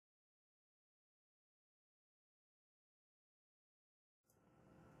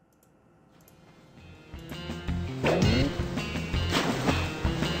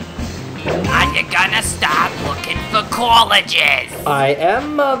to stop looking for colleges. I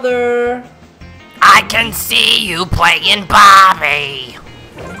am, Mother. I can see you playing Barbie.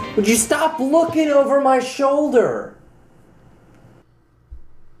 Would you stop looking over my shoulder?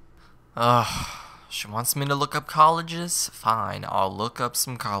 She wants me to look up colleges? Fine, I'll look up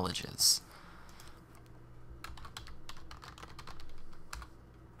some colleges.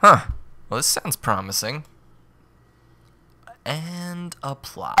 Huh. Well, this sounds promising. And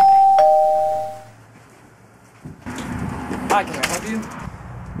apply. Hi, can I help you?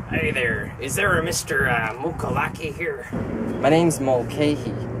 Hey there, is there a Mr. Mukalaki here? My name's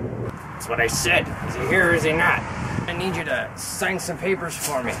Mulcahy. That's what I said. Is he here or is he not? I need you to sign some papers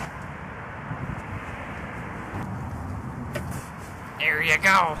for me. There you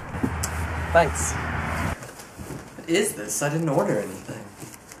go. Thanks. What is this? I didn't order anything.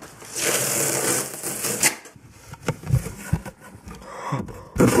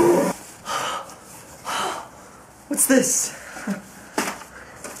 What's this?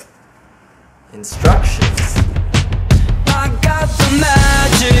 Instructions. I got the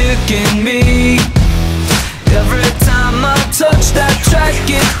magic in me. Every time I touch that track,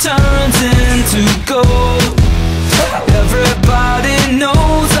 it turns into gold. Everybody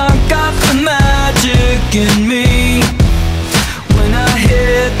knows I got the magic in me. When I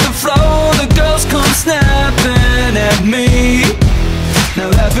hit the floor, the girls come snapping at me. Now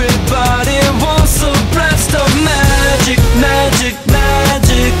everybody wants a blast of magic, magic,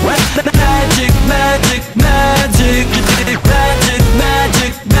 magic, magic, magic, magic, magic,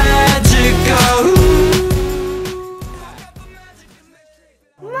 magic, magic, oh.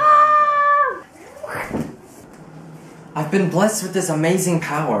 I've been blessed with this amazing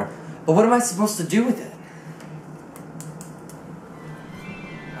power, but what am I supposed to do with it?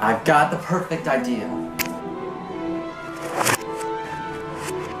 I've got the perfect idea.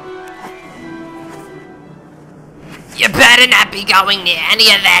 You better not be going near any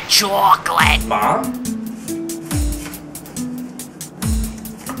of that chocolate. Mom?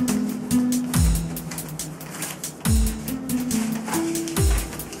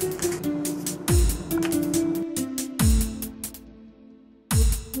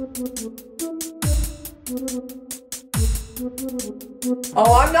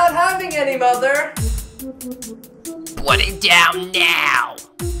 Oh, I'm not having any, Mother! Put it down now.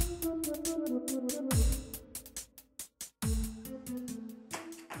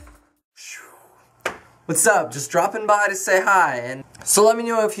 What's up? Just dropping by to say hi, and so let me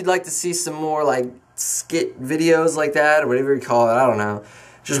know if you'd like to see some more, like, skit videos like that, or whatever you call it, I don't know.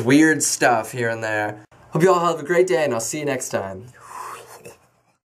 Just weird stuff here and there. Hope you all have a great day, and I'll see you next time.